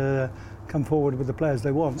coaches come forward with the players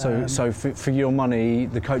they want. So for your money,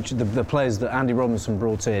 the players that Andy Robertson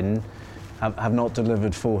brought in have not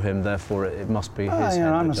delivered for him, therefore it must be his head.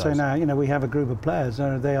 I'm not saying now, you know, we have a group of players,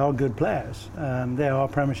 they are good players, they are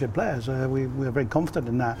Premiership players, we're very confident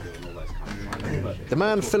in that. The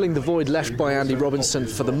man filling the void left by Andy Robinson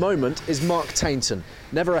for the moment is Mark Tainton.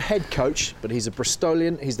 Never a head coach, but he's a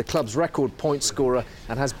Bristolian, he's the club's record point scorer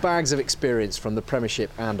and has bags of experience from the Premiership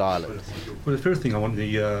and Ireland. Well, the first thing I want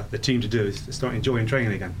the team to do is to start enjoying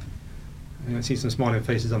training again. I see some smiling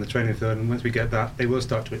faces on the training field, and once we get that, they will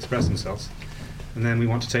start to express themselves. And then we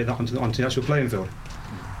want to take that onto the actual playing field.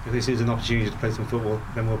 If this is an opportunity to play some football,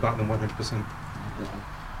 then we'll back them 100%.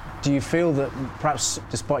 Do you feel that perhaps,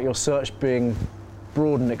 despite your search being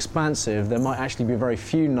broad and expansive, there might actually be very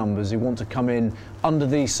few numbers who want to come in under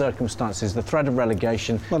these circumstances, the threat of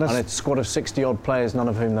relegation, and a squad of 60-odd players, none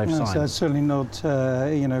of whom they've signed? That's certainly not,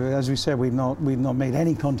 you know, as we said, we've not made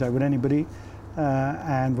any contact with anybody.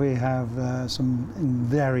 And we have some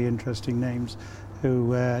very interesting names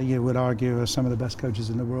who you would argue are some of the best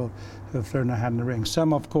coaches in the world who have thrown their hat in the ring.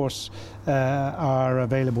 Some, of course, are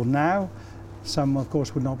available now. Some, of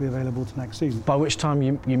course, would not be available to next season. By which time,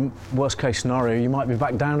 you worst case scenario, you might be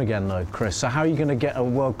back down again, though, Chris. So how are you going to get a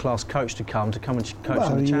world-class coach to come and coach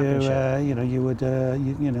in the Championship? You know,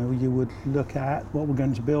 you would look at what we're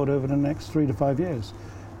going to build over the next 3 to 5 years.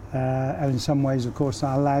 And in some ways, of course,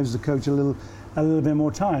 that allows the coach a little bit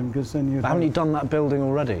more time, because then you. Haven't you done that building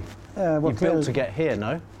already? You've built to get here,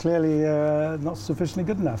 no? Clearly, not sufficiently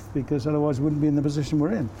good enough, because otherwise, we wouldn't be in the position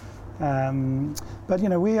we're in. But you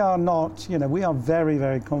know, we are not. You know, we are very,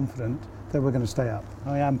 very confident that we're going to stay up.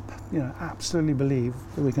 I am, you know, absolutely believe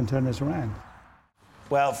that we can turn this around.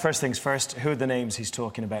 Well, first things first. Who are the names he's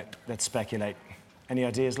talking about? Let's speculate. Any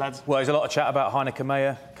ideas, lads? Well, there's a lot of chat about Heineke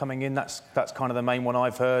Meyer coming in. That's kind of the main one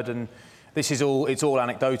I've heard, and this is it's all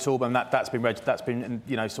anecdotal, and that's been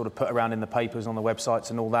you know, sort of put around in the papers, on the websites,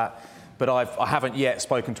 and all that. But I haven't yet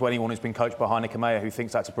spoken to anyone who's been coached by Heineke Meyer who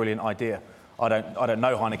thinks that's a brilliant idea. I don't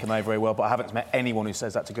know Heineke Meyer very well, but I haven't met anyone who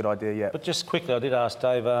says that's a good idea yet. But just quickly, I did ask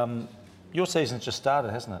Dave. Your season's just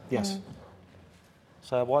started, hasn't it? Yes.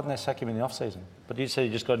 So why didn't they sack him in the off-season? But you said you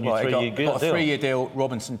just got a new 3-year deal. Got a 3-year deal.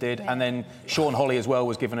 Robinson did, and then Sean Holley as well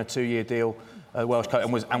was given a 2-year deal. Welsh coach,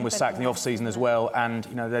 and was sacked in the off-season as well. And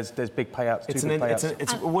you know, there's big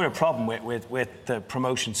payouts. We're a problem with the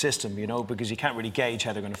promotion system, you know, because you can't really gauge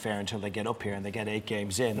how they're going to fare until they get up here and they get 8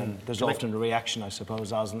 games in, and there's often a reaction, I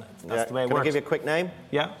suppose, isn't it? That's the way it works. Can I give you a quick name?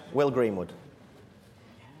 Yeah. Will Greenwood.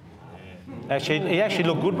 Actually, he actually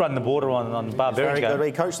looked good running the border on Barbarians. Very good.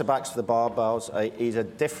 He coached the backs for the Barbars. He's a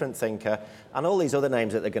different thinker, and all these other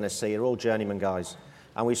names that they're going to see are all journeyman guys.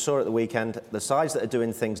 And we saw at the weekend, the sides that are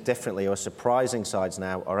doing things differently, or surprising sides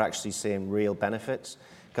now, are actually seeing real benefits.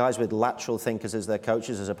 Guys with lateral thinkers as their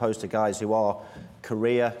coaches, as opposed to guys who are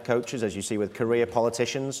career coaches, as you see with career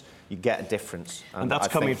politicians, you get a difference. And that's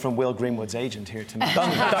coming from Will Greenwood's agent here tonight.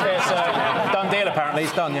 Done deal, apparently.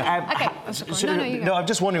 It's done, yeah. Okay. I'm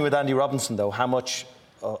just wondering with Andy Robinson, though, how much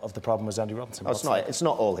of the problem was Andy Robinson. No, it's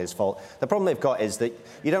not all his fault. The problem they've got is that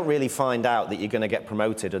you don't really find out that you're going to get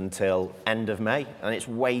promoted until end of May, and it's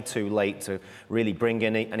way too late to really bring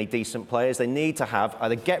in any decent players. They need to have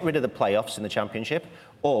either get rid of the playoffs in the Championship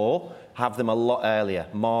or have them a lot earlier,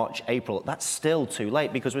 March, April. That's still too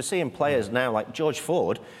late, because we're seeing players now like George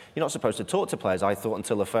Ford. You're not supposed to talk to players, I thought,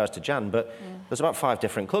 until the 1st of Jan, but there's about 5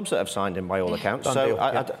 different clubs that have signed him by all accounts. So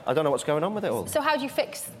I don't know what's going on with it all. So how do you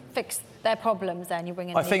fix their problems then? You bring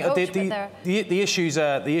in I think the issues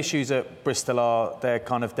at Bristol are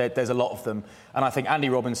there's a lot of them, and I think Andy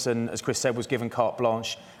Robinson, as Chris said, was given carte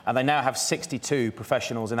blanche, and they now have 62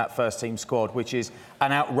 professionals in that first team squad, which is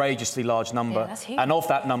an outrageously large number. Yeah, that's huge. And of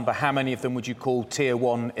that number, how many of them would you call Tier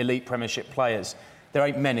 1 elite Premiership players? There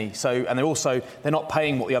ain't many. So, and they're not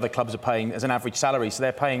paying what the other clubs are paying as an average salary. So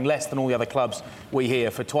they're paying less than all the other clubs we hear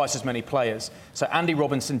for twice as many players. So Andy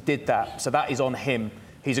Robinson did that. So that is on him.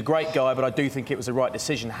 He's a great guy, but I do think it was the right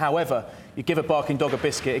decision. However, you give a barking dog a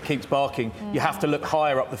biscuit, it keeps barking. You have to look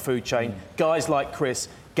higher up the food chain. Guys like Chris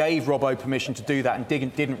gave Robbo permission to do that and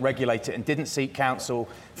didn't regulate it and didn't seek counsel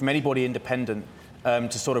from anybody independent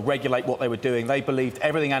to sort of regulate what they were doing. They believed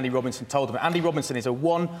everything Andy Robinson told them. Andy Robinson is a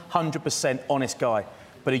 100% honest guy,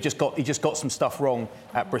 but he just got some stuff wrong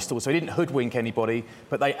at Bristol. So he didn't hoodwink anybody,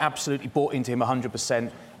 but they absolutely bought into him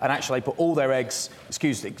 100%. And actually put all their eggs,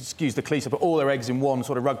 excuse the cliche, put all their eggs in one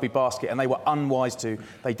sort of rugby basket, and they were unwise to.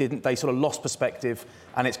 They didn't. They sort of lost perspective,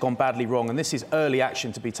 and it's gone badly wrong. And this is early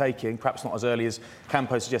action to be taking, perhaps not as early as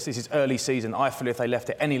Campo suggests. This is early season. I feel if they left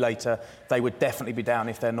it any later, they would definitely be down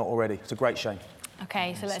if they're not already. It's a great shame.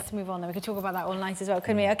 OK, so let's move on then. We could talk about that all night as well,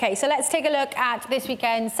 couldn't we? OK, so let's take a look at this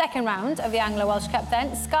weekend's second round of the Anglo-Welsh Cup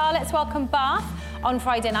then. Scarlets welcome Bath on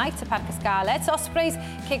Friday night to Parc y Scarlets. Ospreys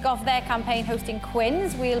kick off their campaign hosting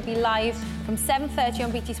Quins. We'll be live from 7:30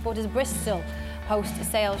 on BT Sport as Bristol host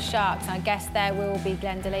Sales Sharks. Our guest there will be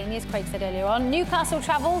Glenn Delaney, as Craig said earlier on. Newcastle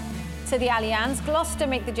travel to the Allianz. Gloucester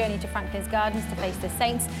make the journey to Franklin's Gardens to face the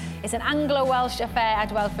Saints. It's an Anglo-Welsh affair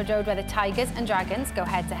at Welford Road where the Tigers and Dragons go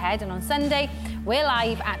head-to-head. And on Sunday, we're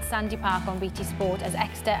live at Sandy Park on BT Sport as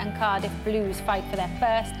Exeter and Cardiff Blues fight for their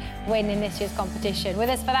first win in this year's competition. With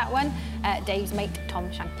us for that one, Dave's mate,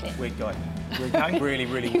 Tom Shanklin. Weird guy. Weird guy. Really,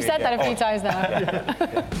 really weird. You've said that a few times now.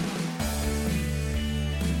 Yeah.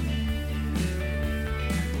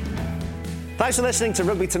 Thanks for listening to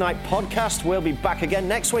Rugby Tonight podcast. We'll be back again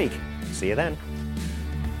next week. See you then.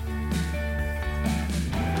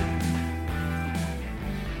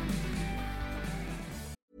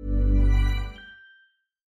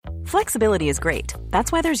 Flexibility is great.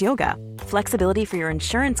 That's why there's yoga. Flexibility for your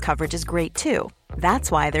insurance coverage is great too.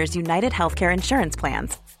 That's why there's United Healthcare Insurance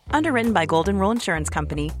Plans. Underwritten by Golden Rule Insurance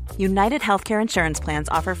Company, United Healthcare Insurance Plans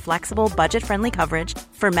offer flexible, budget-friendly coverage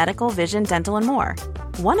for medical, vision, dental, and more.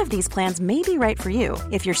 One of these plans may be right for you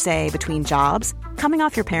if you're, say, between jobs, coming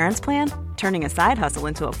off your parents' plan, turning a side hustle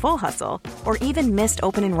into a full hustle, or even missed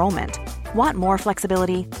open enrollment. Want more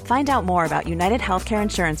flexibility? Find out more about United Healthcare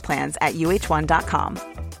Insurance Plans at uh1.com.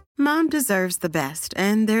 Mom deserves the best,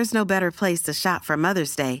 and there's no better place to shop for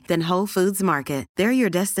Mother's Day than Whole Foods Market. They're your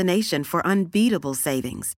destination for unbeatable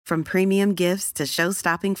savings, from premium gifts to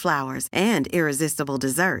show-stopping flowers and irresistible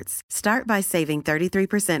desserts. Start by saving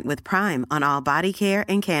 33% with Prime on all body care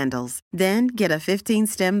and candles. Then get a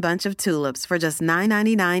 15-stem bunch of tulips for just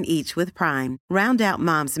 $9.99 each with Prime. Round out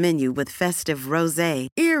Mom's menu with festive rosé,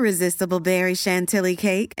 irresistible berry chantilly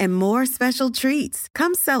cake, and more special treats.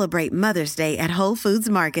 Come celebrate Mother's Day at Whole Foods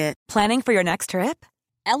Market. Planning for your next trip?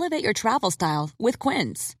 Elevate your travel style with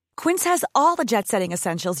Quince. Quince has all the jet-setting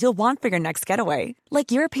essentials you'll want for your next getaway,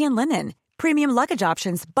 like European linen, premium luggage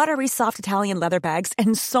options, buttery soft Italian leather bags,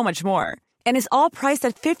 and so much more. And is all priced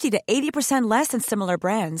at 50 to 80% less than similar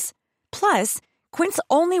brands. Plus, Quince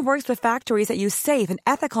only works with factories that use safe and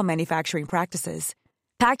ethical manufacturing practices.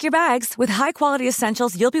 Pack your bags with high-quality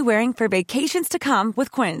essentials you'll be wearing for vacations to come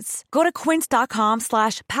with Quince. Go to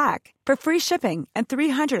quince.com/pack for free shipping and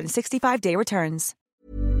 365-day returns.